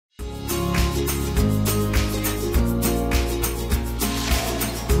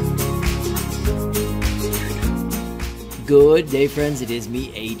Good day, friends. It is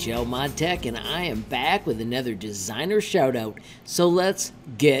me, HLModTech, and I am back with another designer shout out. So let's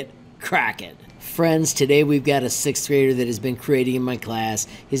get cracking. Friends, today we've got a 6th grader that has been creating in my class.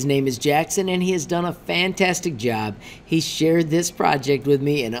 His name is Jackson, and he has done a fantastic job. He shared this project with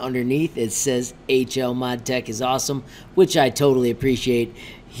me, and underneath it says HLModTech is awesome, which I totally appreciate.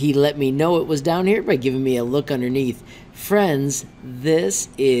 He let me know it was down here by giving me a look underneath. Friends, this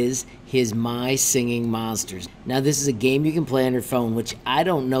is his My Singing Monsters. Now, this is a game you can play on your phone, which I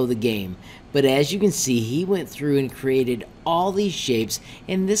don't know the game, but as you can see, he went through and created all these shapes,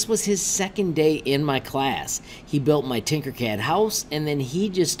 and this was his 2nd day in my class. He built my Tinkercad house, and then he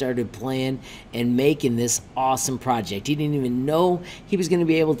just started playing and making this awesome project. He didn't even know he was going to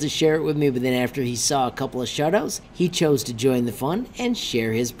be able to share it with me, but then after he saw a couple of shoutouts, he chose to join the fun and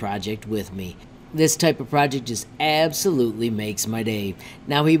share his project with me. This type of project just absolutely makes my day.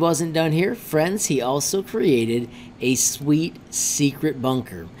 Now, he wasn't done here, friends. He also created a sweet secret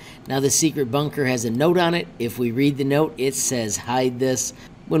bunker. Now, the secret bunker has a note on it. If we read the note, it says hide this.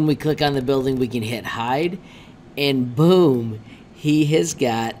 When we click on the building, we can hit hide, and boom, he has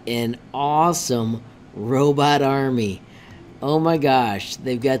got an awesome robot army. Oh my gosh,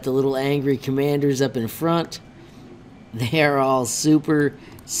 they've got the little angry commanders up in front. They're all super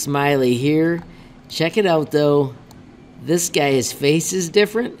smiley here. Check it out though, this guy, his face is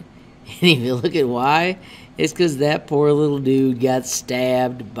different, and if you look at why, it's because that poor little dude got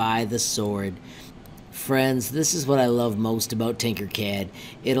stabbed by the sword. Friends, this is what I love most about Tinkercad.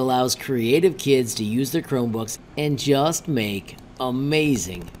 It allows creative kids to use their Chromebooks and just make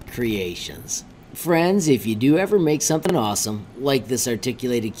amazing creations. Friends, if you do ever make something awesome, like this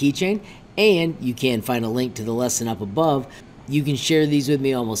articulated keychain, and you can find a link to the lesson up above, you can share these with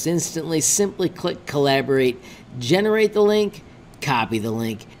me almost instantly. Simply click collaborate, generate the link, copy the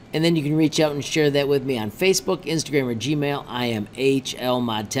link, and then you can reach out and share that with me on Facebook, Instagram, or Gmail. I am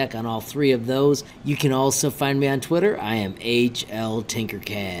HLModTech on all 3 of those. You can also find me on Twitter. I am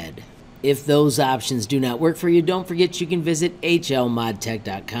HLTinkercad. If those options do not work for you, don't forget you can visit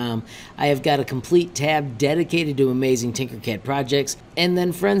HLModTech.com. I have got a complete tab dedicated to amazing Tinkercad projects. And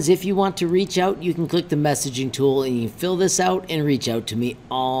then, friends, if you want to reach out, you can click the messaging tool and you can fill this out and reach out to me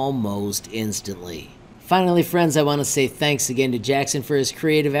almost instantly. Finally, friends, I want to say thanks again to Jackson for his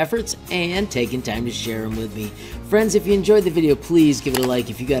creative efforts and taking time to share them with me. Friends, if you enjoyed the video, please give it a like.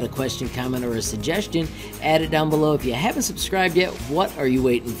 If you got a question, comment, or a suggestion, add it down below. If you haven't subscribed yet, what are you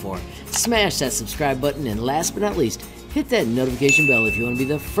waiting for? Smash that subscribe button, and last but not least, hit that notification bell if you want to be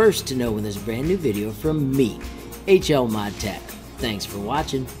the first to know when there's a brand new video from me, HLModTech. Thanks for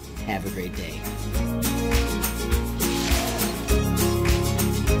watching. Have a great day.